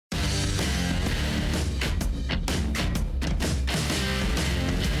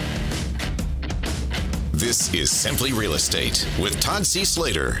This is Simply Real Estate with Todd C.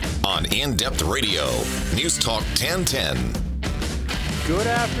 Slater on In-Depth Radio, News Talk 1010. Good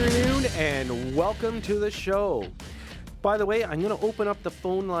afternoon and welcome to the show. By the way, I'm going to open up the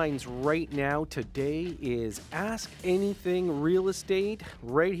phone lines right now. Today is Ask Anything Real Estate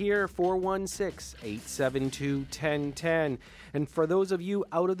right here, 416-872-1010. And for those of you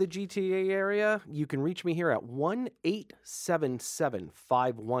out of the GTA area, you can reach me here at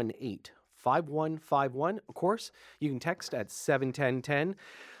 1-877-518-5151. Of course, you can text at 71010.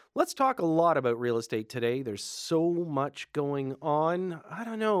 Let's talk a lot about real estate today. There's so much going on. I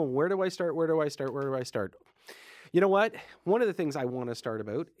don't know. Where do I start? You know what? One of the things I want to start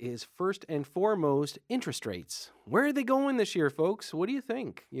about is first and foremost, interest rates. Where are they going this year, folks? What do you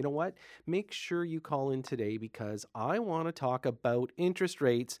think? You know what? Make sure you call in today because I want to talk about interest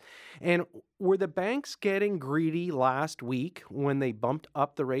rates. And were the banks getting greedy last week when they bumped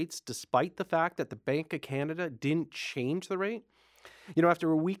up the rates despite the fact that the Bank of Canada didn't change the rate? You know,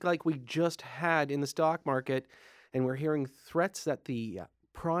 after a week like we just had in the stock market, and we're hearing threats that the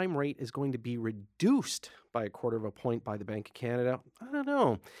prime rate is going to be reduced by 1/4 point by the Bank of Canada. I don't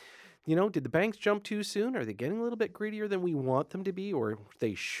know. You know, did the banks jump too soon? Are they getting a little bit greedier than we want them to be, or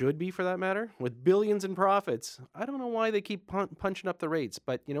they should be for that matter? With billions in profits, I don't know why they keep punching up the rates,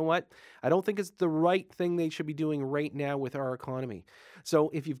 but you know what? I don't think it's the right thing they should be doing right now with our economy. So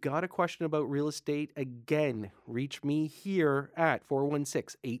if you've got a question about real estate, again, reach me here at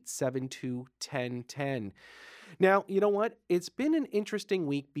 416-872-1010. Now, you know what? It's been an interesting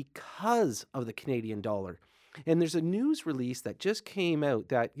week because of the Canadian dollar. And there's a news release that just came out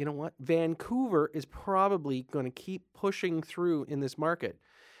that, you know what? Vancouver is probably going to keep pushing through in this market.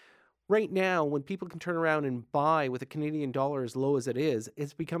 Right now, when people can turn around and buy with the Canadian dollar as low as it is,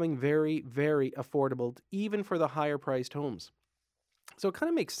 it's becoming very, very affordable, even for the higher priced homes. So it kind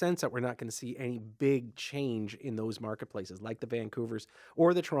of makes sense that we're not going to see any big change in those marketplaces like the Vancouvers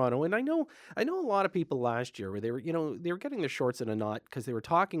or the Toronto. And I know a lot of people last year where they were getting their shorts in a knot because they were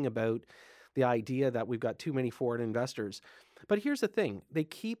talking about the idea that we've got too many foreign investors. But here's the thing. They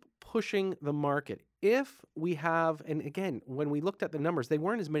keep pushing the market. If we have, and again, when we looked at the numbers, they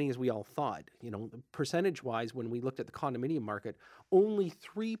weren't as many as we all thought. You know, percentage-wise, when we looked at the condominium market, only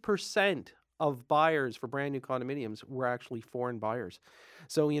 3% of buyers for brand new condominiums were actually foreign buyers.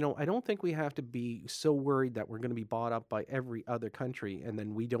 So, you know, I don't think we have to be so worried that we're going to be bought up by every other country and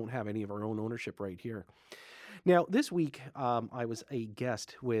then we don't have any of our own ownership right here. Now, this week, I was a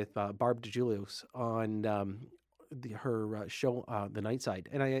guest with Barb DeJulios on her show, The Night Side.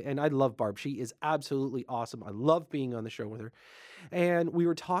 And I love Barb. She is absolutely awesome. I love being on the show with her. And we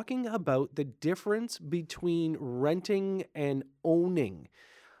were talking about the difference between renting and owning.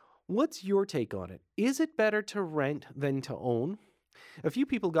 What's your take on it? Is it better to rent than to own? A few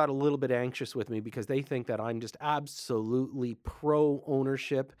people got a little bit anxious with me because they think that I'm just absolutely pro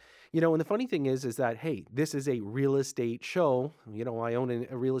ownership. You know, and the funny thing is that, hey, this is a real estate show. You know, I own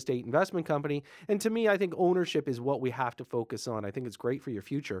a real estate investment company. And to me, I think ownership is what we have to focus on. I think it's great for your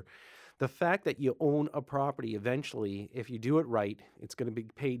future. The fact that you own a property eventually, if you do it right, it's going to be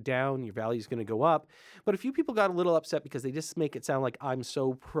paid down, your value is going to go up. But a few people got a little upset because they just make it sound like I'm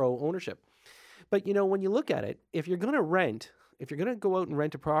so pro ownership. But, you know, when you look at it, if you're going to go out and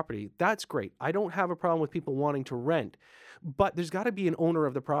rent a property, that's great. I don't have a problem with people wanting to rent, but there's got to be an owner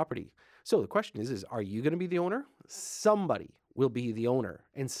of the property. So the question is are you going to be the owner? Somebody will be the owner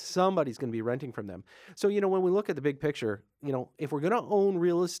and somebody's going to be renting from them. So, you know, when we look at the big picture, you know, if we're going to own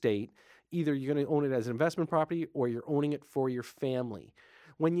real estate, either you're going to own it as an investment property or you're owning it for your family.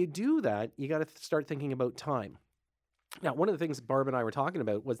 When you do that, you got to start thinking about time. Now, one of the things Barb and I were talking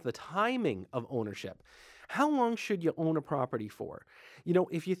about was the timing of ownership. How long should you own a property for? You know,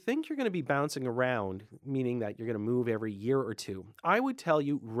 if you think you're going to be bouncing around, meaning that you're going to move every year or two, I would tell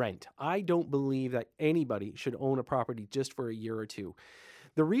you rent. I don't believe that anybody should own a property just for a year or two.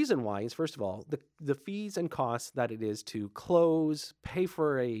 The reason why is, first of all, the fees and costs that it is to close, pay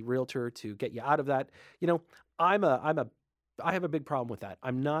for a realtor to get you out of that. You know, I have a big problem with that.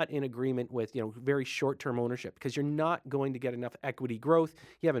 I'm not in agreement with, you know, very short-term ownership because you're not going to get enough equity growth.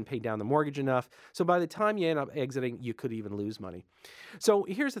 You haven't paid down the mortgage enough. So by the time you end up exiting, you could even lose money. So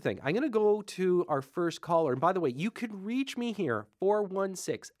here's the thing. I'm going to go to our first caller. And by the way, you could reach me here,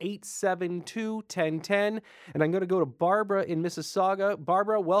 416-872-1010. And I'm going to go to Barbara in Mississauga.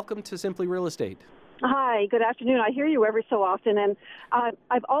 Barbara, welcome to Simply Real Estate. Hi, good afternoon. I hear you every so often, and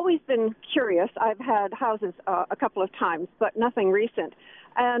I've always been curious. I've had houses a couple of times, but nothing recent.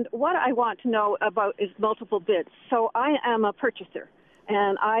 And what I want to know about is multiple bids. So I am a purchaser,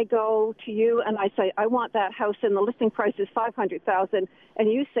 and I go to you and I say, I want that house and the listing price is $500,000,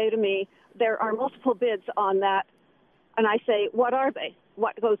 and you say to me, there are multiple bids on that, and I say, what are they?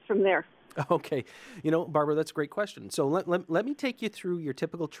 What goes from there? Okay. Barbara, that's a great question. So let me take you through your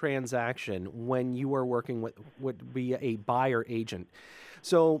typical transaction when you are working with would be a buyer agent.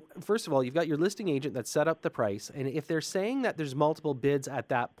 So first of all, you've got your listing agent that set up the price. And if they're saying that there's multiple bids at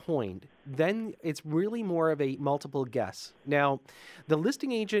that point, then it's really more of a multiple guess. Now, the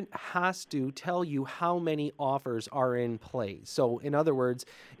listing agent has to tell you how many offers are in play. So in other words,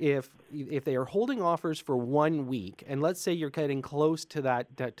 if they are holding offers for 1 week, and let's say you're getting close to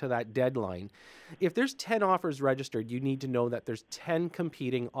that deadline, if there's 10 offers registered, you need to know that there's 10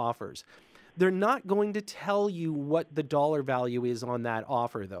 competing offers. They're not going to tell you what the dollar value is on that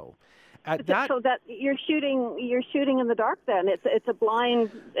offer, though. So that you're shooting in the dark. Then it's a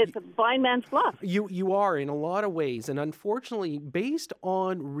blind man's bluff. You are in a lot of ways, and unfortunately, based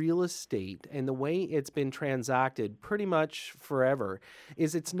on real estate and the way it's been transacted, pretty much forever,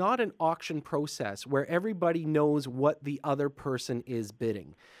 it's not an auction process where everybody knows what the other person is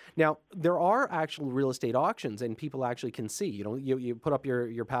bidding. Now, there are actual real estate auctions, and people actually can see. You put up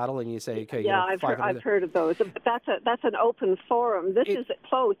your paddle and you say, okay. Yeah, I've heard of those, but that's an open forum. This is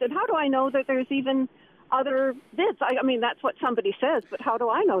closed. And how do I know that there's even other bids? I mean, that's what somebody says, but how do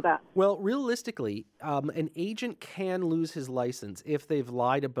I know that? Well, realistically, an agent can lose his license if they've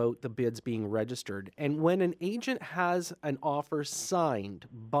lied about the bids being registered. And when an agent has an offer signed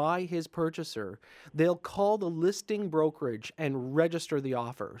by his purchaser, they'll call the listing brokerage and register the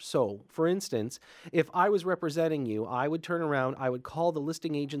offer. So, for instance, if I was representing you, I would turn around, I would call the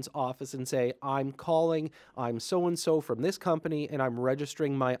listing agent's office and say, I'm so-and-so from this company, and I'm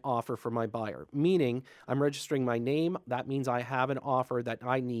registering my offer for my buyer, meaning I'm registering my name. That means I have an offer that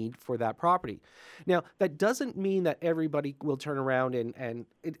I need for that property. Now, that doesn't mean that everybody will turn around and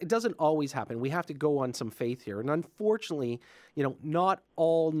it doesn't always happen. We have to go on some faith here. And unfortunately, not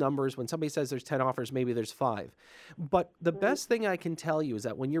all numbers, when somebody says there's 10 offers, maybe there's 5. But the best thing I can tell you is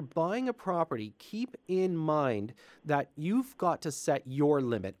that when you're buying a property, keep in mind that you've got to set your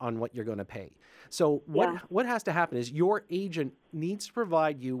limit on what you're going to pay. So what has to happen is your agent needs to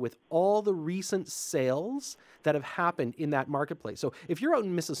provide you with all the recent sales that have happened in that marketplace. So if you're out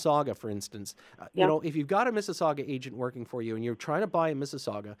in Mississauga, for instance, if you've got a Mississauga agent working for you and you're trying to buy in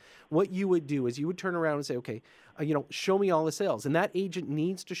Mississauga, what you would do is you would turn around and say, okay, show me all the sales. And that agent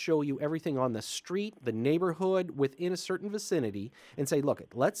needs to show you everything on the street, the neighborhood, within a certain vicinity, and say, look,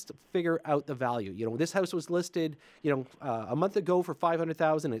 let's figure out the value. This house was listed, a month ago for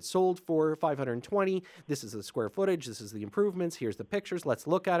 $500,000. It sold for $520,000. This is the square footage. This is the improvements. Here's the pictures. Let's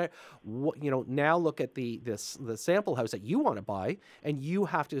look at it. Now look at the sample house that you want to buy, and you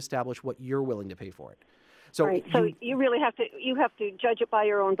have to establish what you're willing to pay for it. So, right. So you really have to judge it by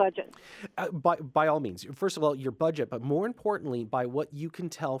your own budget. By all means. First of all, your budget, but more importantly, by what you can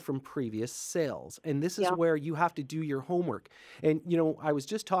tell from previous sales. And this is where you have to do your homework. And I was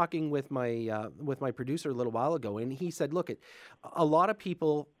just talking with my producer a little while ago, and he said, look, a lot of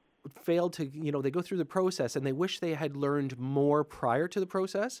people failed to, they go through the process and they wish they had learned more prior to the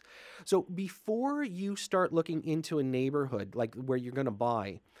process. So before you start looking into a neighborhood like where you're going to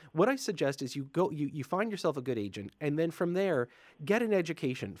buy, what I suggest is you find yourself a good agent, and then from there, get an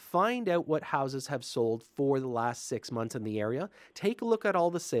education. Find out what houses have sold for the last 6 months in the area. Take a look at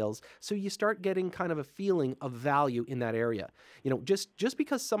all the sales so you start getting kind of a feeling of value in that area. Just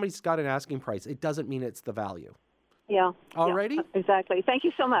because somebody's got an asking price, it doesn't mean it's the value. Yeah. Alrighty? Yeah, exactly. Thank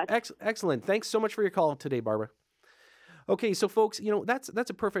you so much. Excellent. Thanks so much for your call today, Barbara. Okay, so folks, that's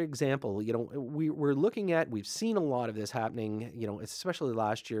a perfect example. We've seen a lot of this happening, especially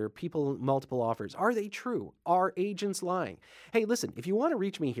last year, multiple offers. Are they true? Are agents lying? Hey, listen, if you want to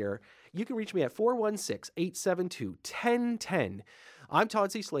reach me here, you can reach me at 416-872-1010. I'm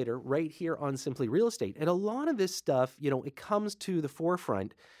Todd C. Slater right here on Simply Real Estate. And a lot of this stuff, it comes to the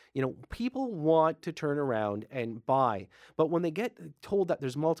forefront. People want to turn around and buy, but when they get told that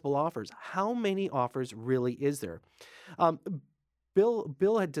there's multiple offers, how many offers really is there?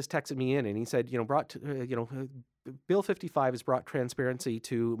 Bill had just texted me in and he said, Bill 55 has brought transparency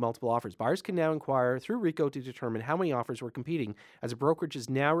to multiple offers. Buyers can now inquire through RICO to determine how many offers were competing, as a brokerage is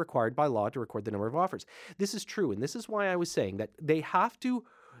now required by law to record the number of offers. This is true, and this is why I was saying that they have to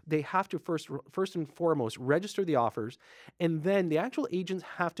first and foremost register the offers, and then the actual agents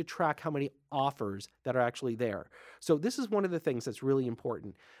have to track how many offers that are actually there. So this is one of the things that's really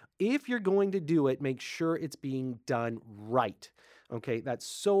important. If you're going to do it, make sure it's being done right. Okay, that's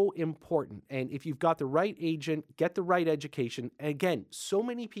so important. And if you've got the right agent, get the right education. Again, so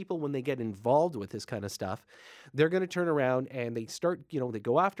many people, when they get involved with this kind of stuff, they're going to turn around and they start, they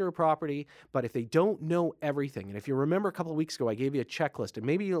go after a property, but if they don't know everything, and if you remember a couple of weeks ago, I gave you a checklist, and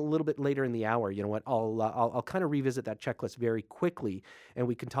maybe a little bit later in the hour, you know what, I'll kind of revisit that checklist very quickly, and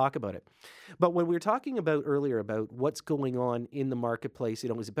we can talk about it. But when we were talking about earlier about what's going on in the marketplace,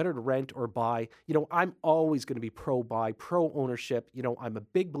 is it better to rent or buy? I'm always going to be pro-buy, pro-ownership. I'm a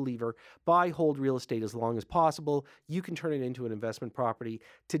big believer. Buy, hold real estate as long as possible. You can turn it into an investment property.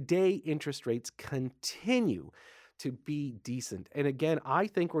 Today, interest rates continue to be decent. And again, I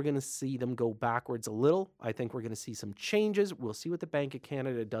think we're going to see them go backwards a little. I think we're going to see some changes. We'll see what the Bank of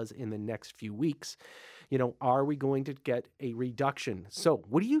Canada does in the next few weeks. Are we going to get a reduction? So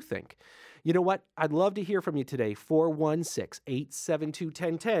what do you think? You know what? I'd love to hear from you today,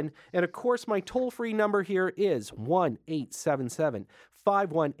 416-872-1010. And of course, my toll-free number here is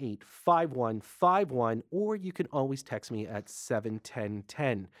 1-877-518-5151, or you can always text me at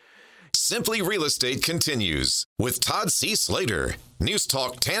 71010. Simply Real Estate continues with Todd C. Slater, News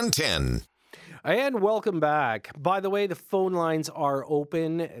Talk 1010. And welcome back. By the way, the phone lines are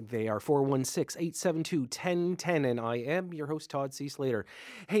open. They are 416-872-1010, and I am your host, Todd C. Slater.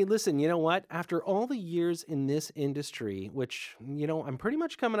 Hey, listen, you know what? After all the years in this industry, which, I'm pretty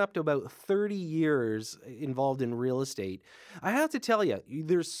much coming up to about 30 years involved in real estate, I have to tell you,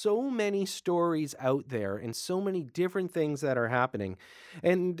 there's so many stories out there and so many different things that are happening.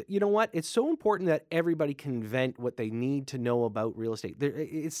 And you know what? It's so important that everybody can vent what they need to know about real estate.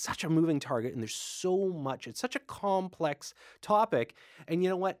 It's such a moving target, and there's so much. It's such a complex topic. And you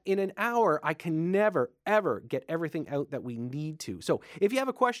know what? In an hour, I can never, ever get everything out that we need to. So if you have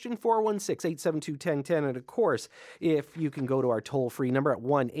a question, 416-872-1010. And of course, if you can go to our toll-free number at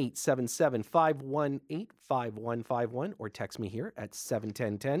 1-877-518-5151 or text me here at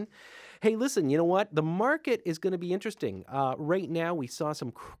 71010. Hey, listen, you know what? The market is going to be interesting. Right now, we saw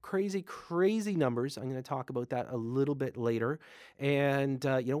some crazy numbers. I'm going to talk about that a little bit later. And,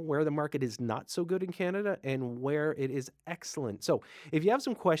 where the market is not so good in Canada and where it is excellent. So if you have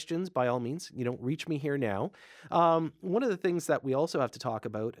some questions, by all means, reach me here now. One of the things that we also have to talk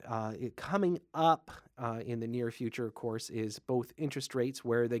about coming up in the near future, of course, is both interest rates.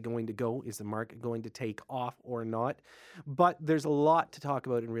 Where are they going to go? Is the market going to take off or not? But there's a lot to talk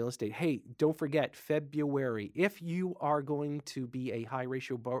about in real estate. Hey, don't forget, February, if you are going to be a high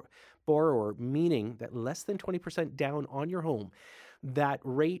ratio borrower, meaning that less than 20% down on your home, that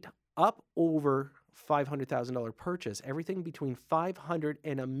rate up over $500,000 purchase, everything between $500,000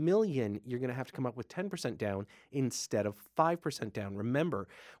 and $1 million, you're going to have to come up with 10% down instead of 5% down. Remember,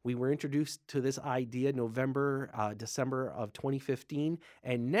 we were introduced to this idea December of 2015,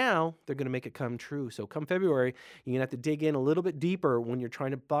 and now they're going to make it come true. So come February, you're going to have to dig in a little bit deeper when you're trying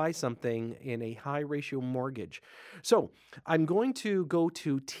to buy something in a high ratio mortgage. So I'm going to go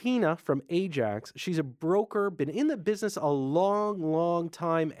to Tina from Ajax. She's a broker, been in the business a long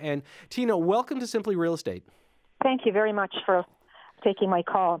time. And Tina, welcome to Simply Real Estate. Thank you very much for taking my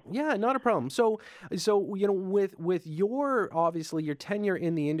call. Yeah, not a problem. So with your obviously your tenure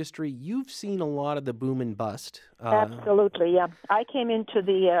in the industry, you've seen a lot of the boom and bust. Absolutely, yeah. I came into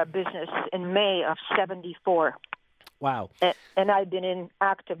the business in May of '74. Wow. And I've been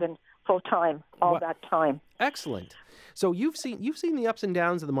active and full time all that time. Excellent. So you've seen the ups and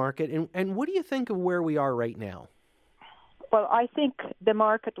downs of the market, and what do you think of where we are right now? Well, I think the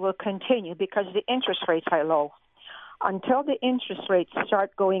market will continue because the interest rates are low. Until the interest rates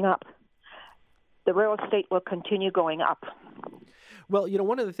start going up, the real estate will continue going up. Well,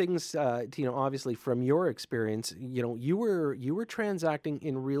 one of the things, obviously from your experience, you were transacting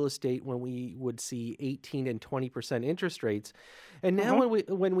in real estate when we would see 18 and 20% interest rates, and now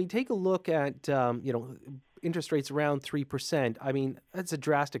when we take a look at interest rates around 3%, I mean that's a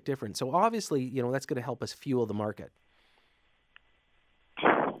drastic difference. So obviously, that's going to help us fuel the market.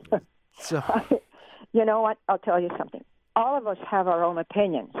 So, you know what? I'll tell you something. All of us have our own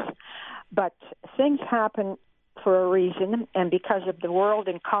opinions, but things happen for a reason, and because of the world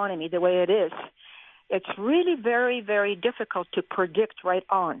economy the way it is, it's really very, very difficult to predict right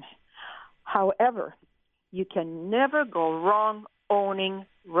on. However, you can never go wrong owning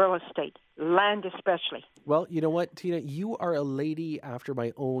real estate, land especially. Well, you know what, Tina, you are a lady after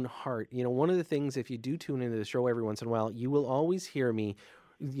my own heart. One of the things, if you do tune into the show every once in a while, you will always hear me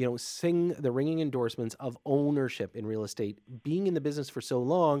sing the ringing endorsements of ownership in real estate. Being in the business for so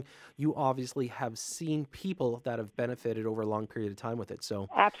long, you obviously have seen people that have benefited over a long period of time with it. So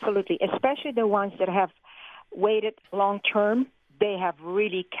Absolutely, especially the ones that have waited long term, they have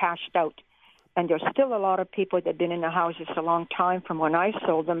really cashed out. And there's still a lot of people that have been in the houses a long time from when I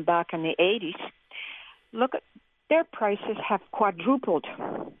sold them back in the 80s. Look, at their prices have quadrupled.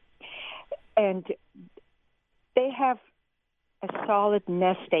 And they have a solid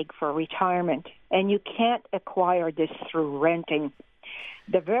nest egg for retirement. And you can't acquire this through renting.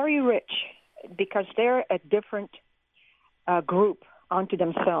 The very rich, because they're a different group unto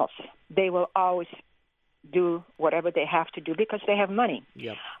themselves, they will always do whatever they have to do because they have money.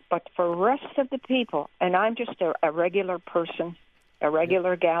 Yep. But for the rest of the people, and I'm just a regular person, a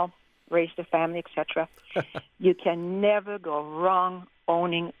regular gal, raised a family, etc., you can never go wrong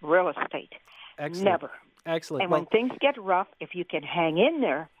owning real estate. Excellent. Never. Excellent. And when things get rough, if you can hang in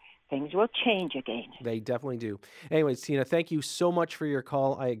there, things will change again. They definitely do. Anyways, Tina, thank you so much for your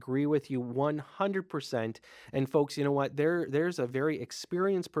call. I agree with you 100%. And folks, you know what? There's a very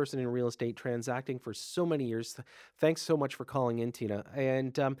experienced person in real estate transacting for so many years. Thanks so much for calling in, Tina.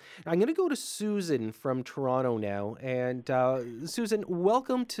 And I'm going to go to Susan from Toronto now. And Susan,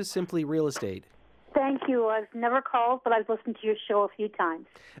 welcome to Simply Real Estate. Thank you. I've never called, but I've listened to your show a few times.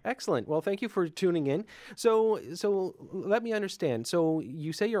 Excellent. Well, thank you for tuning in. So let me understand. So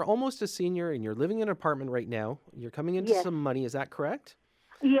you say you're almost a senior and you're living in an apartment right now. You're coming into Yes. some money. Is that correct?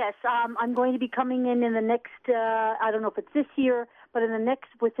 Yes, I'm going to be coming in the next, I don't know if it's this year, but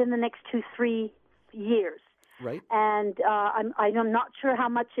within the next 2-3 years. Right. And I'm not sure how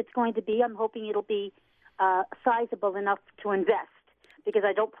much it's going to be. I'm hoping it'll be sizable enough to invest, because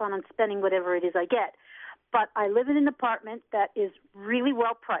I don't plan on spending whatever it is I get. But I live in an apartment that is really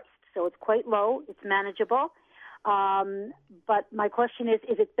well priced, so it's quite low, it's manageable. But my question is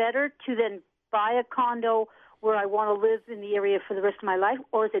it better to then buy a condo where I want to live in the area for the rest of my life,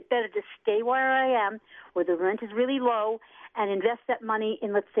 or is it better to stay where I am, where the rent is really low, and invest that money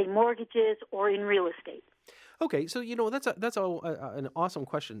in, let's say, mortgages or in real estate? Okay, so that's an awesome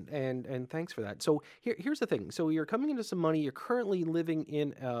question, and thanks for that. So here's the thing. So you're coming into some money. You're currently living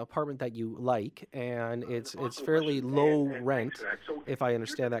in an apartment that you like, and it's fairly low rent, if I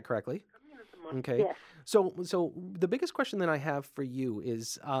understand that correctly. Okay. Yes. So the biggest question that I have for you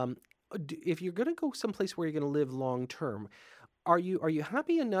is, if you're going to go someplace where you're going to live long term, are you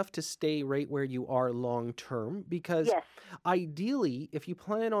happy enough to stay right where you are long term? Because Yes. ideally, if you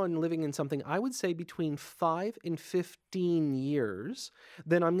plan on living in something, I would say between 5 and 15 years,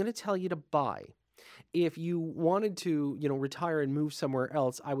 then I'm going to tell you to buy. If you wanted to, retire and move somewhere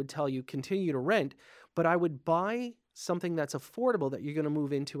else, I would tell you continue to rent, but I would buy something that's affordable that you're going to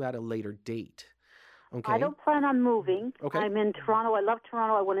move into at a later date. Okay. I don't plan on moving. Okay. I'm in Toronto. I love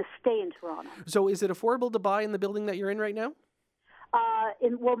Toronto. I want to stay in Toronto. So is it affordable to buy in the building that you're in right now?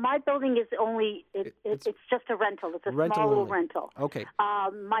 My building is only, it's just a rental. It's a rental small little only. rental. Okay.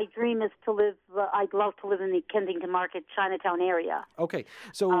 My dream is to live, I'd love to live in the Kensington Market, Chinatown area. Okay.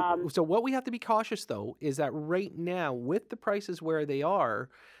 So what we have to be cautious, though, is that right now, with the prices where they are,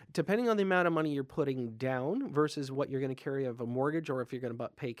 depending on the amount of money you're putting down versus what you're going to carry of a mortgage or if you're going to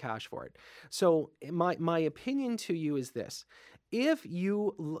pay cash for it. So my opinion to you is this. If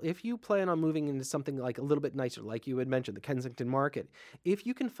you plan on moving into something like a little bit nicer, like you had mentioned, the Kensington Market, if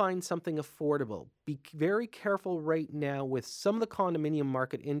you can find something affordable, be very careful right now with some of the condominium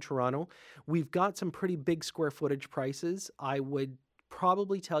market in Toronto. We've got some pretty big square footage prices. I would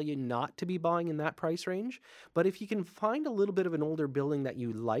probably tell you not to be buying in that price range. But if you can find a little bit of an older building that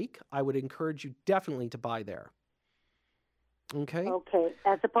you like, I would encourage you definitely to buy there. Okay? Okay.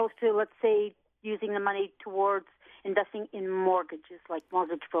 As opposed to, let's say, using the money towards investing in mortgages, like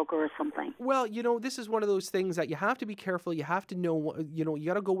mortgage broker or something. Well, this is one of those things that you have to be careful. You have to know, you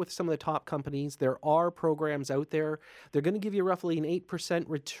got to go with some of the top companies. There are programs out there. They're going to give you roughly an 8%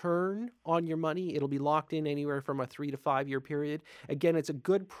 return on your money. It'll be locked in anywhere from a 3 to 5 year period. Again, it's a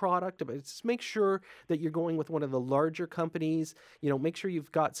good product, but just make sure that you're going with one of the larger companies. Make sure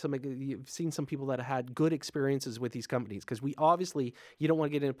you've seen some people that have had good experiences with these companies, because you don't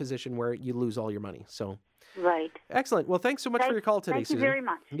want to get in a position where you lose all your money. So. Right. Excellent. Well, thanks so much for your call today, Susan. Thank you very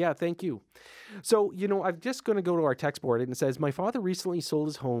much. Yeah, thank you. So, I'm just going to go to our text board, and it says, my father recently sold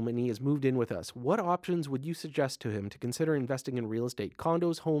his home and he has moved in with us. What options would you suggest to him to consider investing in real estate?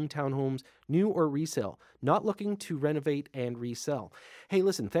 Condos, home, townhomes, new or resale? Not looking to renovate and resell. Hey,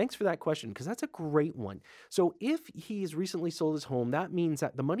 listen, thanks for that question, because that's a great one. So if he has recently sold his home, that means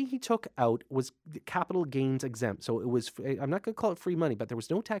that the money he took out was capital gains exempt. So it was, I'm not going to call it free money, but there was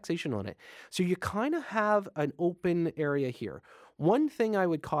no taxation on it. So you kind of have an open area here. One thing I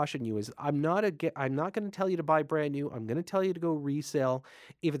would caution you is I'm not going to tell you to buy brand new. I'm going to tell you to go resale.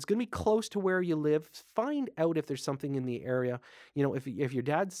 If it's going to be close to where you live, find out if there's something in the area. You know, if your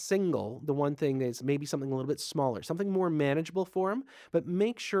dad's single, the one thing is maybe something a little bit smaller, something more manageable for him, but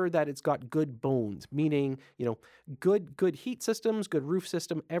make sure that it's got good bones, meaning, you know, good heat systems, good roof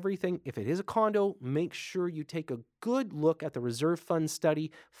system, everything. If it is a condo, make sure you take a good look at the reserve fund study,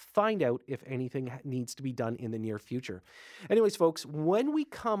 find out if anything needs to be done in the near future. Anyways, folks, when we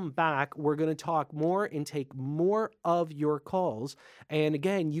come back, we're going to talk more and take more of your calls. And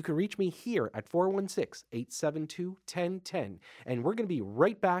again, you can reach me here at 416-872-1010. And we're going to be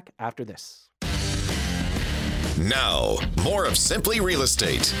right back after this. Now, more of Simply Real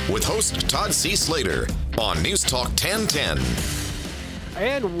Estate with host Todd C. Slater on News Talk 1010.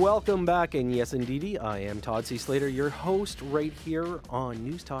 And welcome back. And yes, indeedy, I am Todd C. Slater, your host right here on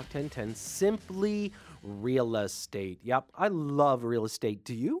News Talk 1010, Simply Real Estate. Yep, I love real estate.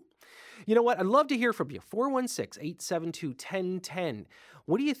 Do you? You know what? I'd love to hear from you. 416-872-1010.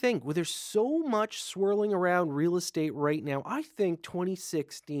 What do you think? Well, there's so much swirling around real estate right now. I think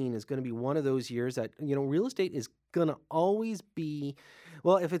 2016 is going to be one of those years that, you know, real estate is going to always be,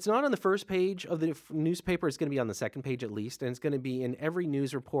 well, if it's not on the first page of the newspaper, it's going to be on the second page at least, and it's going to be in every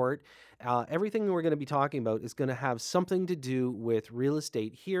news report. Everything we're going to be talking about is going to have something to do with real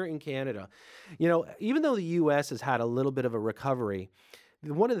estate here in Canada. You know, even though the U.S. has had a little bit of a recovery,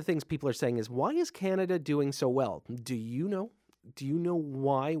 one of the things people are saying is, why is Canada doing so well? Do you know? Do you know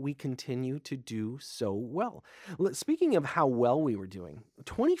why we continue to do so well? Speaking of how well we were doing,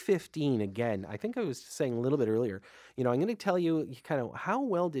 2015, again, I think I was saying a little bit earlier, you know, I'm going to tell you kind of how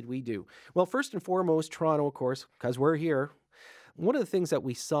well did we do? Well, first and foremost, Toronto, of course, because we're here. One of the things that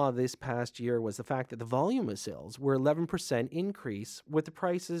we saw this past year was the fact that the volume of sales were 11% increase with the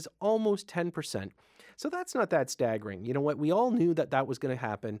prices almost 10%. So that's not that staggering. You know what? We all knew that that was going to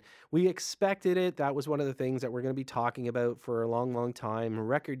happen. We expected it. That was one of the things that we're going to be talking about for a long, long time.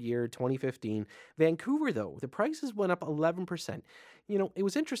 Record year 2015. Vancouver, though, the prices went up 11%. You know, it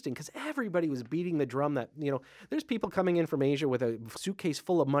was interesting because everybody was beating the drum that, you know, there's people coming in from Asia with a suitcase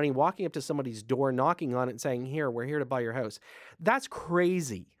full of money, walking up to somebody's door, knocking on it and saying, here, we're here to buy your house. That's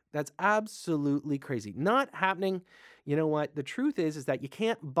crazy. That's absolutely crazy. Not happening. You know what? The truth is that you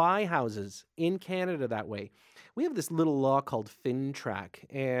can't buy houses in Canada that way. We have this little law called FinTrack,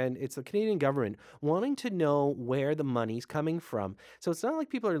 and it's the Canadian government wanting to know where the money's coming from. So it's not like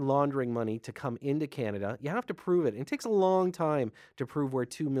people are laundering money to come into Canada. You have to prove it. And it takes a long time to prove where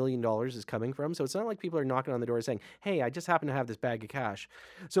 $2 million is coming from. So it's not like people are knocking on the door saying, hey, I just happen to have this bag of cash.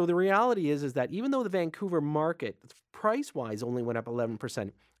 So the reality is that even though the Vancouver market, price-wise, only went up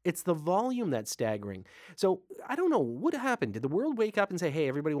 11%, it's the volume that's staggering. So I don't know what happened. Did the world wake up and say, hey,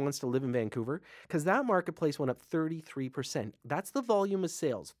 everybody wants to live in Vancouver? Because that marketplace went up 33%. That's the volume of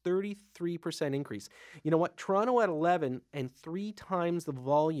sales, 33% increase. You know what? Toronto at 11 and 3 times the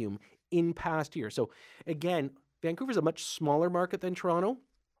volume in past years. So again, Vancouver's a much smaller market than Toronto.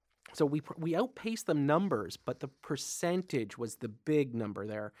 So we outpaced the numbers, but the percentage was the big number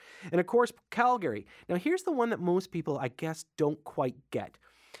there. And of course, Calgary. Now here's the one that most people, I guess, don't quite get.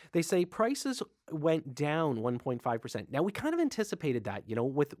 They say prices went down 1.5%. Now, we kind of anticipated that, you know,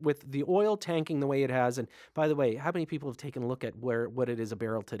 with the oil tanking the way it has. And by the way, how many people have taken a look at what it is a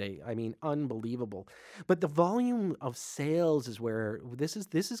barrel today? I mean, unbelievable. But the volume of sales is where this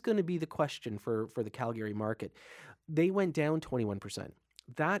is going to be the question for the Calgary market. They went down 21%.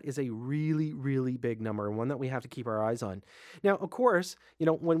 That is a really, really big number and one that we have to keep our eyes on. Now, of course, you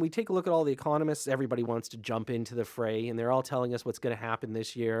know, when we take a look at all the economists, everybody wants to jump into the fray and they're all telling us what's going to happen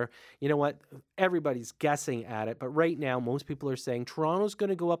this year. You know what? Everybody's guessing at it. But right now, most people are saying Toronto's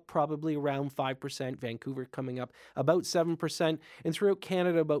going to go up probably around 5%, Vancouver coming up about 7%, and throughout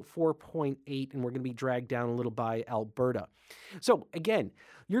Canada about 4.8%, and we're going to be dragged down a little by Alberta. So again,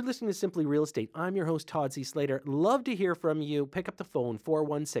 you're listening to Simply Real Estate. I'm your host, Todd C. Slater. Love to hear from you. Pick up the phone,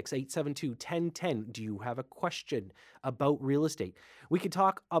 416-872-1010. Do you have a question about real estate? We could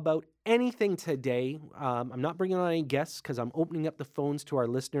talk about anything today. I'm not bringing on any guests because I'm opening up the phones to our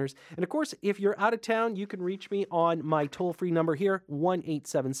listeners. And of course, if you're out of town, you can reach me on my toll-free number here,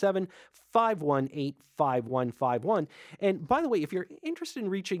 1-877-518-5151. And by the way, if you're interested in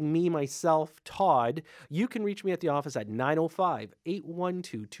reaching me, myself, Todd, you can reach me at the office at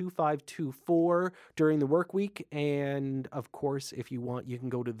 905-812-2524 during the work week. And of course, if you want, you can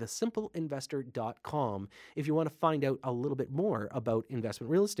go to thesimpleinvestor.com if you want to find out out a little bit more about investment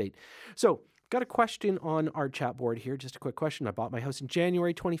real estate. So, got a question on our chat board here. Just a quick question. I bought my house in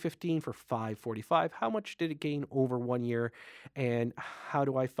January 2015 for $545. How much did it gain over 1 year? And how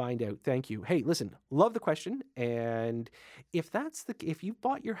do I find out? Thank you. Hey, listen, love the question. And if you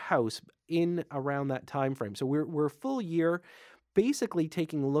bought your house in around that time frame, so we're a full year basically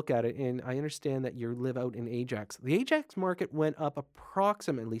taking a look at it, and I understand that you live out in Ajax. The Ajax market went up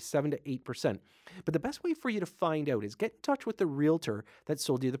approximately 7 to 8%. But the best way for you to find out is get in touch with the realtor that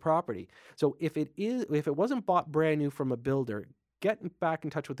sold you the property. So if it wasn't bought brand new from a builder, get back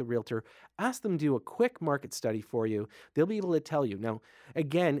in touch with the realtor, ask them to do a quick market study for you. They'll be able to tell you. Now,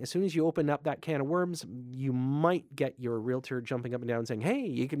 again, as soon as you open up that can of worms, you might get your realtor jumping up and down saying, hey,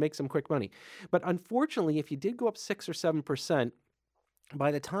 you can make some quick money. But unfortunately, if you did go up 6 or 7%, by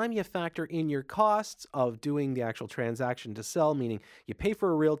the time you factor in your costs of doing the actual transaction to sell, meaning you pay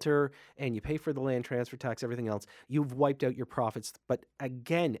for a realtor and you pay for the land transfer tax, everything else, you've wiped out your profits. But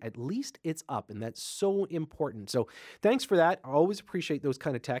again, at least it's up, and that's so important. So thanks for that. I always appreciate those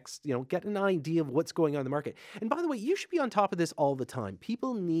kind of texts. Get an idea of what's going on in the market. And by the way, you should be on top of this all the time.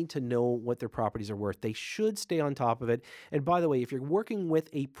 People need to know what their properties are worth. They should stay on top of it. And by the way, if you're working with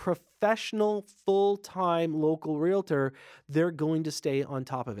a professional, full-time local realtor, they're going to stay on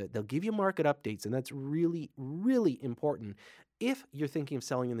top of it. They'll give you market updates, and that's really, really important if you're thinking of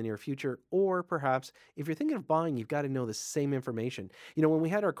selling in the near future, or perhaps if you're thinking of buying, you've got to know the same information. When we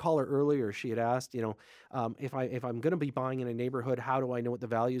had our caller earlier, she had asked, if I'm going to be buying in a neighborhood, how do I know what the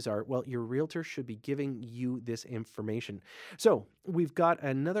values are? Well, your realtor should be giving you this information. So we've got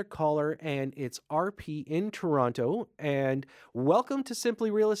another caller, and it's RP in Toronto, and welcome to Simply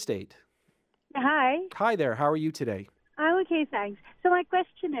Real Estate. Hi. Hi there. How are you today? I'm okay, thanks. So my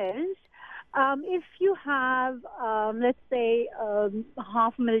question is, if you have, let's say,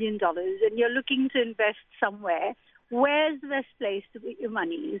 $500,000 and you're looking to invest somewhere, where's the best place to put your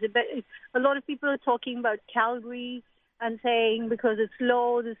money? Is it a lot of people are talking about Calgary and saying because it's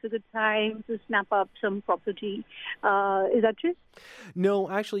low, this is a good time to snap up some property. Is that true? No,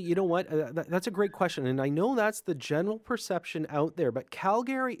 actually, you know what? That's a great question. And I know that's the general perception out there, but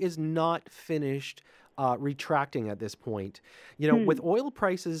Calgary is not finished retracting at this point. With oil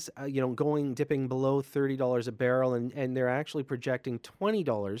prices, dipping below $30 a barrel, and they're actually projecting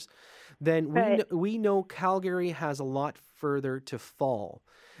 $20, then we know Calgary has a lot further to fall.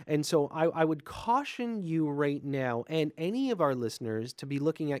 And so I would caution you right now and any of our listeners to be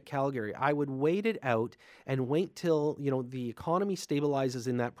looking at Calgary. I would wait it out and wait till, the economy stabilizes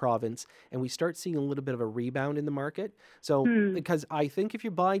in that province and we start seeing a little bit of a rebound in the market. So because I think if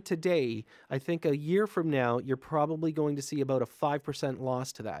you buy today, I think a year from now, you're probably going to see about a 5%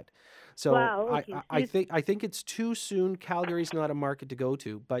 loss to that. So wow, okay. I think it's too soon. Calgary's not a market to go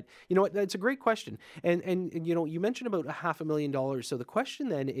to, but you know what? That's a great question. And you mentioned about $500,000. So the question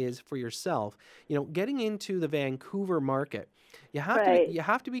then is for yourself, getting into the Vancouver market, you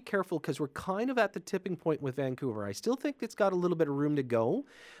have to be careful because we're kind of at the tipping point with Vancouver. I still think it's got a little bit of room to go,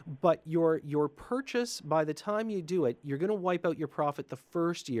 but your purchase, by the time you do it, you're going to wipe out your profit the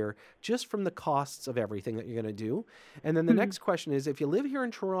first year just from the costs of everything that you're going to do. And then the next question is, if you live here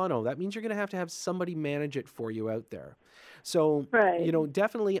in Toronto, that means you're going to have somebody manage it for you out there. So,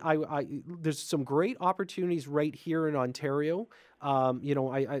 definitely, there's some great opportunities right here in Ontario. I'm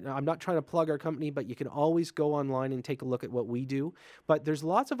not trying to plug our company, but you can always go online and take a look at what we do. But there's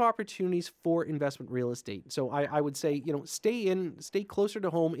lots of opportunities for investment real estate. So I would say, stay closer to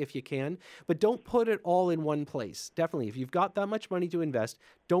home if you can, but don't put it all in one place. Definitely, if you've got that much money to invest,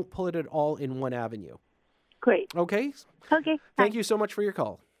 don't put it all in one avenue. Great. Okay? Okay. Thank you so much for your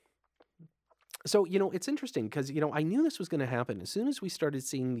call. So, it's interesting because, I knew this was going to happen. As soon as we started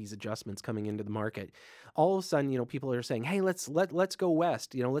seeing these adjustments coming into the market, all of a sudden, people are saying, hey, let's go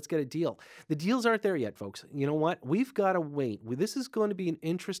west, let's get a deal. The deals aren't there yet, folks. You know what? We've got to wait. This is going to be an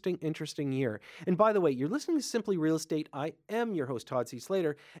interesting year. And by the way, you're listening to Simply Real Estate. I am your host, Todd C.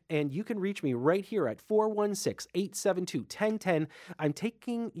 Slater, and you can reach me right here at 416-872-1010. I'm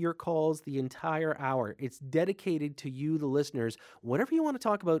taking your calls the entire hour. It's dedicated to you, the listeners. Whatever you want to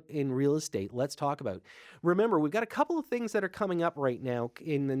talk about in real estate, let's talk about. Remember, we've got a couple of things that are coming up right now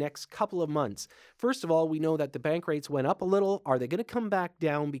in the next couple of months. First of all, we know that the bank rates went up a little. Are they going to come back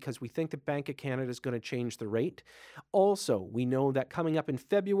down because we think the Bank of Canada is going to change the rate? Also, we know that coming up in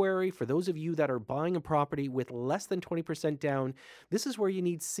February, for those of you that are buying a property with less than 20% down, this is where you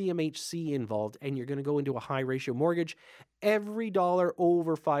need CMHC involved, and you're going to go into a high ratio mortgage. every dollar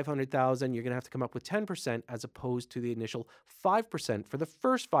over 500,000, you're going to have to come up with 10% as opposed to the initial 5% for the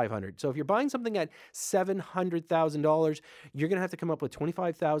first 500. So if you're buying something at $700,000, you're going to have to come up with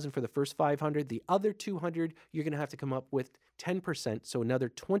 25,000 for the first 500. The other 200, you're going to have to come up with 10%, so another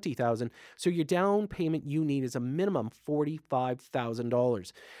 20,000. So your down payment you need is a minimum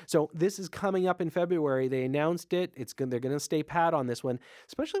 $45,000. So this is coming up in February. They announced it. They're going to stay pat on this one,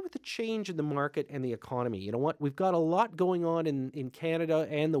 especially with the change in the market and the economy. You know what? We've got a lot going on in Canada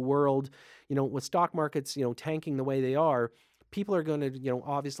and the world. You know, with stock markets, tanking the way they are, people are going to,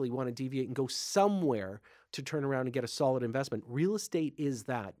 obviously want to deviate and go somewhere to turn around and get a solid investment. Real estate is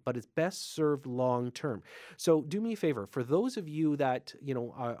that, but it's best served long term. So do me a favor, for those of you that,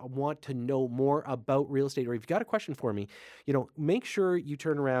 want to know more about real estate, or if you've got a question for me, make sure you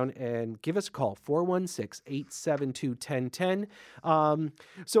turn around and give us a call, 416-872-1010.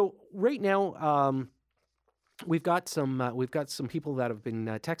 So right now, we've got some people that have been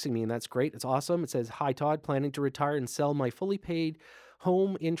texting me, and that's great. It's awesome. It says, "Hi Todd, planning to retire and sell my fully paid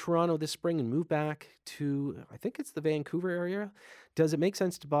home in Toronto this spring and move back to, I think it's the Vancouver area. Does it make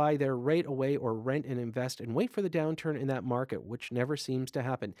sense to buy there right away or rent and invest and wait for the downturn in that market, which never seems to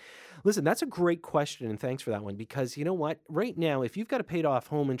happen?" Listen, that's a great question, and thanks for that one, because you know what? Right now, if you've got a paid off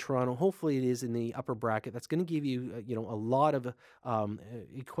home in Toronto, hopefully it is in the upper bracket. That's going to give you, a lot of,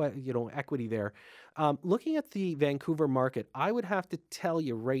 equity there. Looking at the Vancouver market, I would have to tell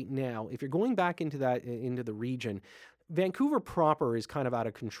you right now, if you're going back into the region, Vancouver proper is kind of out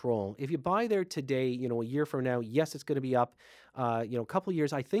of control. If you buy there today, a year from now, yes, it's going to be up. A couple of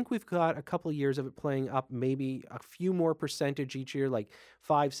years. I think we've got a couple of years of it playing up, maybe a few more percentage each year, like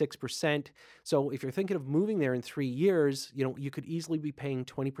 5-6%. So if you're thinking of moving there in 3 years, you could easily be paying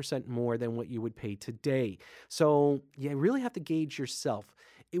 20% more than what you would pay today. So you really have to gauge yourself.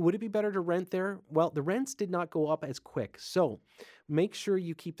 Would it be better to rent there? Well, the rents did not go up as quick. So make sure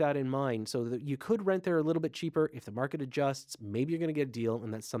you keep that in mind, so that you could rent there a little bit cheaper. If the market adjusts, maybe you're going to get a deal,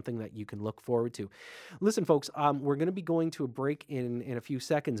 and that's something that you can look forward to. Listen, folks, we're going to be going to a break in a few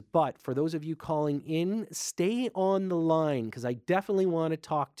seconds, but for those of you calling in, stay on the line, because I definitely want to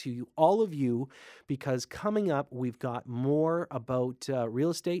talk to all of you, because coming up, we've got more about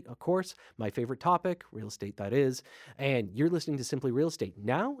real estate, of course, my favorite topic, real estate that is, and you're listening to Simply Real Estate.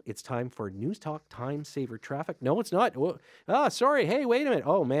 Now it's time for News Talk Time Saver Traffic. No, it's not. Sorry. Hey, wait a minute.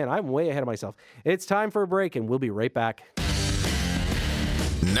 Oh, man, I'm way ahead of myself. It's time for a break, and we'll be right back.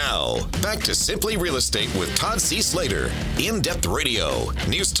 Now, back to Simply Real Estate with Todd C. Slater. In-Depth Radio.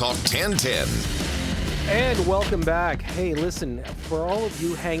 News Talk 1010. And welcome back. Hey, listen, for all of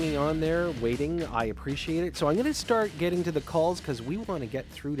you hanging on there, waiting, I appreciate it. So I'm going to start getting to the calls, because we want to get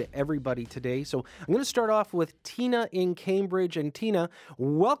through to everybody today. So I'm going to start off with Tina in Cambridge. And Tina,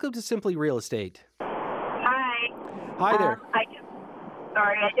 welcome to Simply Real Estate. Hi there.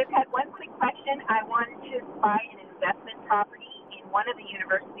 I just had one quick question. I wanted to buy an investment property in one of the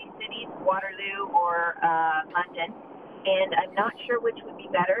university cities, Waterloo or London, and I'm not sure which would be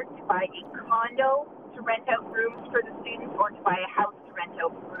better, to buy a condo to rent out rooms for the students, or to buy a house to rent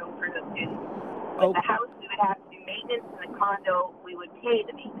out room for the students. With the house, we would have to do maintenance, and the condo, we would pay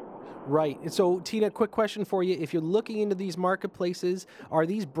the maintenance. Right. So, Tina, quick question for you. If you're looking into these marketplaces, are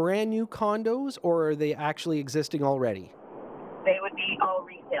these brand new condos, or are they actually existing already? They would be all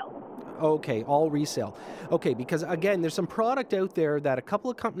resale. Okay, all resale. Okay, because again, there's some product out there that a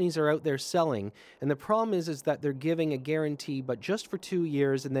couple of companies are out there selling, and the problem is that they're giving a guarantee, but just for 2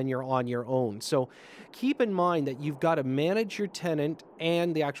 years, and then you're on your own. So keep in mind that you've got to manage your tenant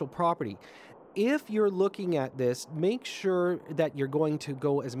and the actual property. If you're looking at this, make sure that you're going to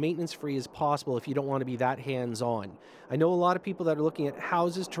go as maintenance-free as possible if you don't want to be that hands-on. I know a lot of people that are looking at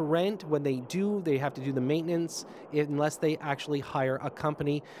houses to rent. When they do, they have to do the maintenance unless they actually hire a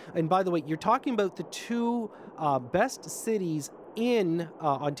company. And by the way, you're talking about the two best cities in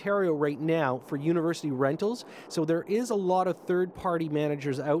Ontario right now for university rentals. So there is a lot of third-party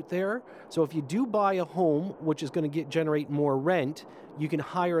managers out there. So if you do buy a home, which is going to generate more rent, you can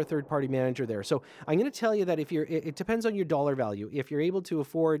hire a third-party manager there. So I'm going to tell you that it depends on your dollar value. If you're able to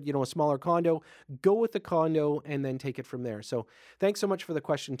afford, a smaller condo, go with the condo and then take it from there. So thanks so much for the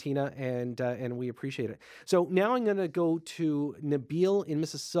question, Tina, and we appreciate it. So now I'm going to go to Nabil in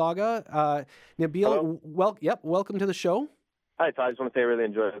Mississauga. Nabil, welcome to the show. Hi, Todd. I just want to say I really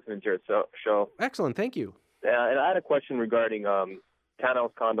enjoyed listening to your show. Excellent. Thank you. And I had a question regarding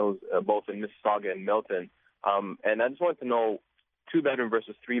townhouse condos, both in Mississauga and Milton. And I just wanted to know, 2-bedroom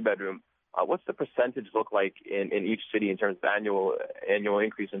versus 3-bedroom, what's the percentage look like in each city in terms of annual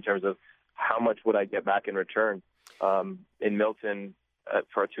increase, in terms of how much would I get back in return in Milton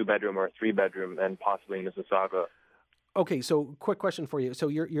for a 2-bedroom or a 3-bedroom, and possibly in Mississauga? Okay, so quick question for you. So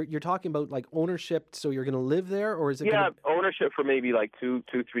you're talking about like ownership. So you're going to live there, or is it? Yeah, ownership for maybe like 2-3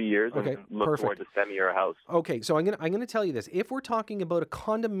 years, Okay, and look perfect. towards a semi or a house. Okay, so I'm gonna tell you this. If we're talking about a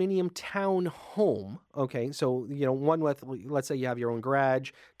condominium town home, okay, so one with, let's say you have your own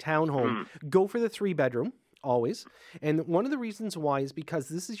garage, town home, go for the 3-bedroom. Always. And one of the reasons why is because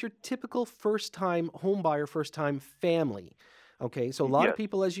this is your typical first-time home buyer, first-time family. Okay, so a lot of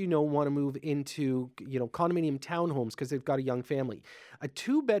people, as you know, want to move into, condominium townhomes because they've got a young family. A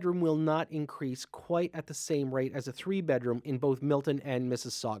 2-bedroom will not increase quite at the same rate as a 3-bedroom in both Milton and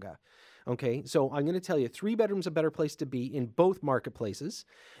Mississauga. Okay, so I'm going to tell you, 3-bedroom's a better place to be in both marketplaces.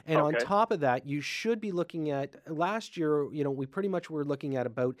 And on top of that, you should be looking at, last year, we pretty much were looking at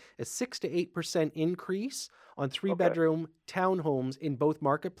about a 6 to 8% increase on 3-bedroom townhomes in both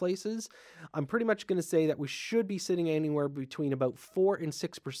marketplaces. I'm pretty much going to say that we should be sitting anywhere between about 4 and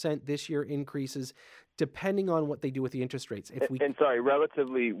 6% this year increases, depending on what they do with the interest rates. And sorry,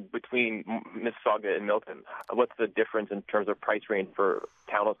 relatively between Mississauga and Milton, what's the difference in terms of price range for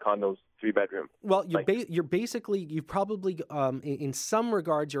townhouse condos, 3-bedroom? Well, you've probably, in some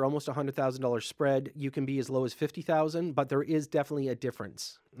regards, you're almost $100,000 spread. You can be as low as $50,000, but there is definitely a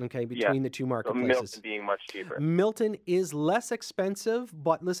difference, between the two marketplaces. So Milton being much cheaper. Milton is less expensive,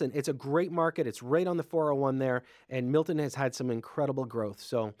 but listen, it's a great market. It's right on the 401 there, and Milton has had some incredible growth.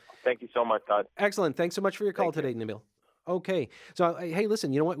 So, thank you so much, Todd. Excellent. Thanks so much for your call today, Nabil. Okay, so hey,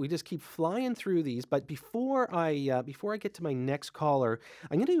 listen. You know what? We just keep flying through these, but before I get to my next caller,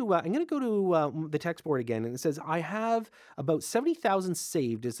 I'm gonna go to the text board again, and it says I have about 70,000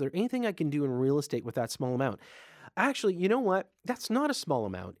 saved. Is there anything I can do in real estate with that small amount? Actually, you know what? That's not a small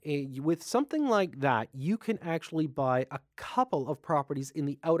amount. With something like that, you can actually buy a couple of properties in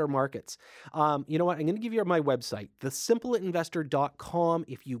the outer markets. You know what? I'm going to give you my website, thesimpleinvestor.com.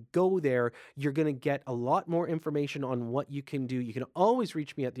 If you go there, you're going to get a lot more information on what you can do. You can always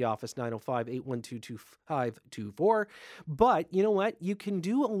reach me at the office, 905-812-2524. But you know what? You can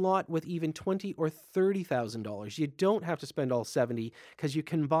do a lot with even $20,000 or $30,000. You don't have to spend all 70 because you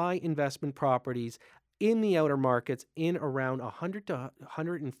can buy investment properties in the outer markets in around $100,000 to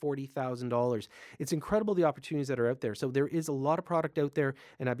 $140,000. It's incredible the opportunities that are out there. So there is a lot of product out there,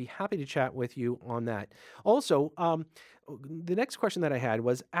 and I'd be happy to chat with you on that. Also, the next question that I had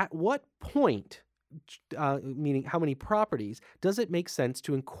was, at what point, meaning how many properties, does it make sense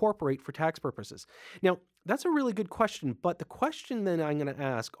to incorporate for tax purposes? Now, that's a really good question, but the question then I'm going to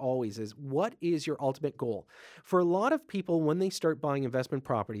ask always is, what is your ultimate goal? For a lot of people, when they start buying investment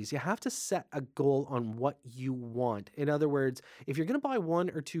properties, you have to set a goal on what you want. In other words, if you're going to buy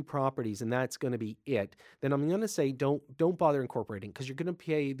 1 or 2 properties and that's going to be it, then I'm going to say don't bother incorporating, because you're going to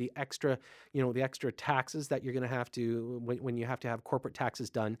pay the extra, the extra taxes that you're going to have to, when you have to have corporate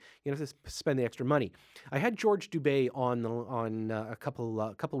taxes done, you have to spend the extra money. I had George Dubé on a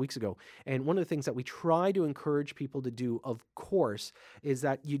couple weeks ago, and one of the things that we try to encourage people to do, of course, is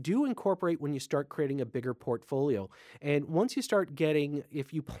that you do incorporate when you start creating a bigger portfolio. And once you start getting,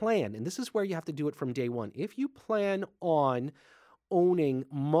 if you plan, and this is where you have to do it from day one, if you plan on owning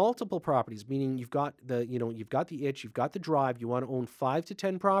multiple properties, meaning you've got the itch, you've got the drive, you want to own 5 to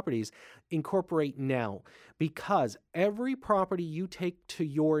 10 properties, incorporate now, because every property you take to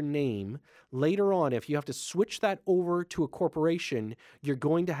your name later on, if you have to switch that over to a corporation, you're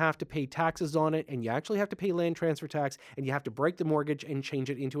going to have to pay taxes on it, and you actually have to pay land transfer tax, and you have to break the mortgage and change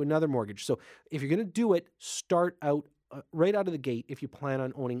it into another mortgage. So if you're going to do it, start out right out of the gate if you plan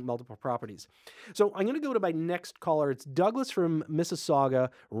on owning multiple properties. So I'm going to go to my next caller. It's Douglas from Mississauga,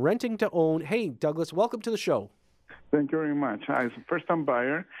 renting to own. Hey, Douglas, welcome to the show. Thank you very much. As a first-time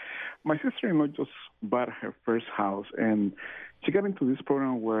buyer, my sister-in-law just bought her first house, and she got into this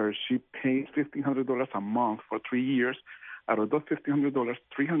program where she pays $1,500 a month for 3 years. Out of those $1,500,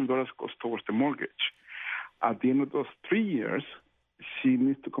 $300 goes towards the mortgage. At the end of those 3 years, she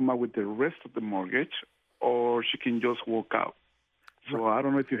needs to come up with the rest of the mortgage, or she can just walk out. So I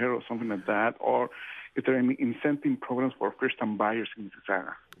don't know if you heard of something like that, or if there are any incentive programs for first-time buyers in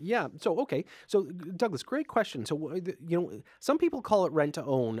Mississauga. Yeah. So, okay. So, Douglas, great question. So, some people call it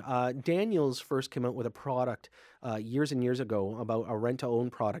rent-to-own. Daniels first came out with a product years and years ago about a rent-to-own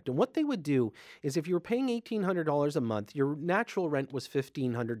product. And what they would do is, if you were paying $1,800 a month, your natural rent was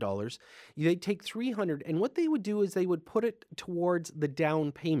 $1,500. They'd take $300, and what they would do is they would put it towards the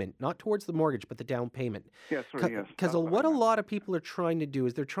down payment, not towards the mortgage, but the down payment. Yes, right, yes. Because what a lot of people are trying to do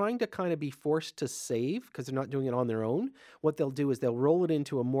is they're trying to kind of be forced to save. save because they're not doing it on their own, what they'll do is they'll roll it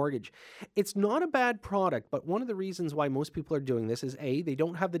into a mortgage. It's not a bad product, but one of the reasons why most people are doing this is A, they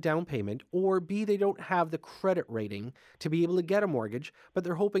don't have the down payment, or B, they don't have the credit rating to be able to get a mortgage, but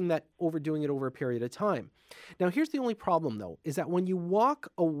they're hoping that overdoing it over a period of time. Now, here's the only problem though, is that when you walk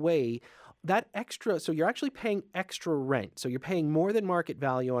away, that extra, so you're actually paying extra rent. So you're paying more than market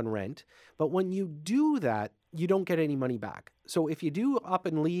value on rent. But when you do that, you don't get any money back. So if you do up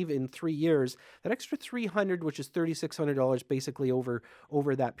and leave in 3 years, that extra $300, which is $3,600 basically over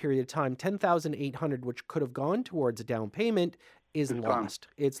that period of time, $10,800, which could have gone towards a down payment, is lost.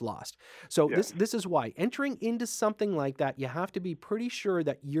 It's lost. So this is why entering into something like that, you have to be pretty sure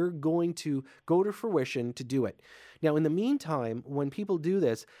that you're going to go to fruition to do it. Now, in the meantime, when people do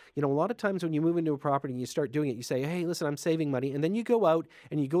this, a lot of times when you move into a property and you start doing it, you say, hey, listen, I'm saving money. And then you go out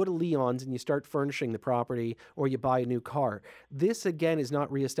and you go to Leon's and you start furnishing the property or you buy a new car. This, again, is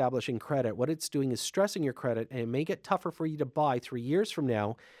not reestablishing credit. What it's doing is stressing your credit, and it may get tougher for you to buy 3 years from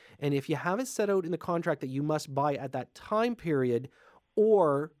now. And if you have it set out in the contract that you must buy at that time period,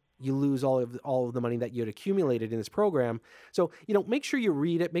 or you lose all of the money that you had accumulated in this program. So, make sure you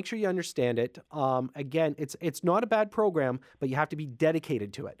read it, make sure you understand it. Again, it's not a bad program, but you have to be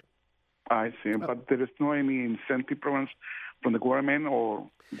dedicated to it. I see, but there is no any incentive programs from the government, or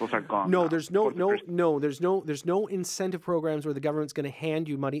those are gone? No, there's no incentive programs where the government's going to hand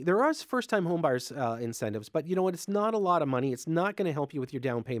you money. There are first-time homebuyers incentives, but you know what? It's not a lot of money. It's not going to help you with your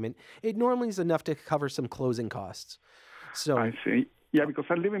down payment. It normally is enough to cover some closing costs. So I see. Yeah, because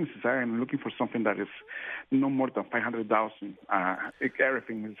I live in Mississauga and I'm looking for something that is no more than $500,000.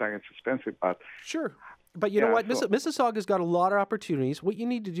 Everything in Mississauga is expensive, but sure. But you know what? Mississauga's got a lot of opportunities. What you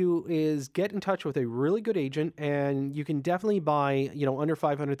need to do is get in touch with a really good agent, and you can definitely buy, under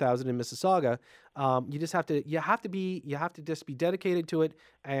 $500,000 in Mississauga. You have to just be dedicated to it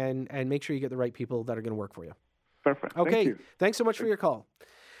and make sure you get the right people that are going to work for you. Perfect. Okay. Thank you. Thanks so much for your call.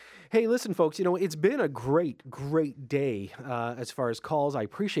 Hey, listen, folks, it's been a great day as far as calls. I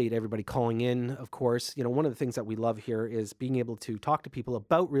appreciate everybody calling in, of course. One of the things that we love here is being able to talk to people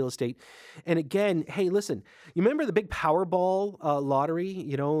about real estate. And again, hey, listen, you remember the big Powerball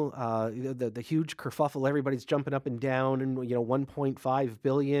lottery, the huge kerfuffle, everybody's jumping up and down and, $1.5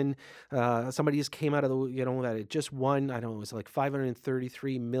 billion. Somebody just came out of that it just won, I don't know, it was like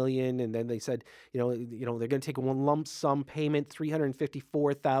 $533 million. And then they said, they're going to take a one lump sum payment,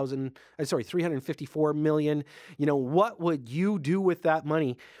 $354 million. What would you do with that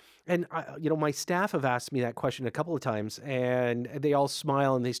money? And, my staff have asked me that question a couple of times, and they all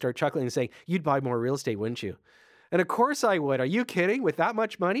smile and they start chuckling and saying, you'd buy more real estate, wouldn't you? And of course I would. Are you kidding? With that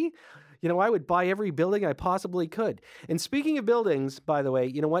much money? I would buy every building I possibly could. And speaking of buildings, by the way,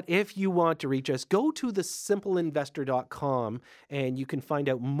 you know what? If you want to reach us, go to thesimpleinvestor.com and you can find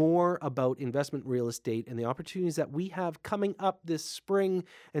out more about investment real estate and the opportunities that we have coming up this spring.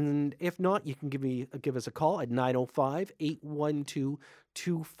 And if not, you can give us a call at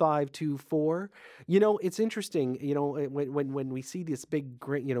 905-812-2524. It's interesting, when we see this big,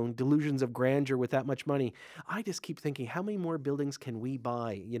 delusions of grandeur with that much money, I just keep thinking, how many more buildings can we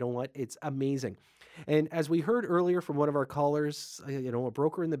buy? You know what? It's amazing. And as we heard earlier from one of our callers, a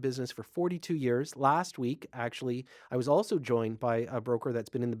broker in the business for 42 years. Last week, actually, I was also joined by a broker that's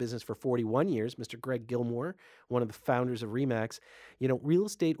been in the business for 41 years, Mr. Greg Gilmore, one of the founders of RE/MAX. Real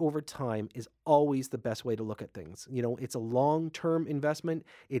estate over time is always the best way to look at things. It's a long-term investment.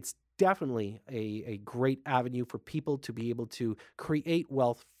 It's definitely a great avenue for people to be able to create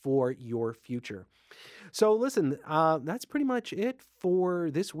wealth for your future. So listen, that's pretty much it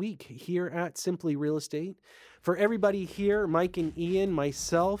for this week here at Simply Real Estate. For everybody here, Mike and Ian,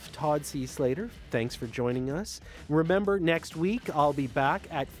 myself, Todd C. Slater, thanks for joining us. Remember, next week I'll be back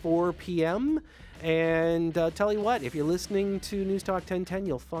at 4 p.m. And tell you what, if you're listening to News Talk 1010,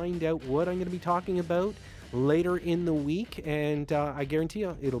 you'll find out what I'm going to be talking about later in the week, and I guarantee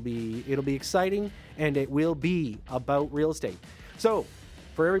you it'll be exciting, and it will be about real estate. So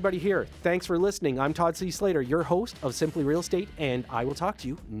for everybody here, thanks for listening. I'm Todd C. Slater, your host of Simply Real Estate, and I will talk to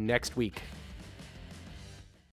you next week.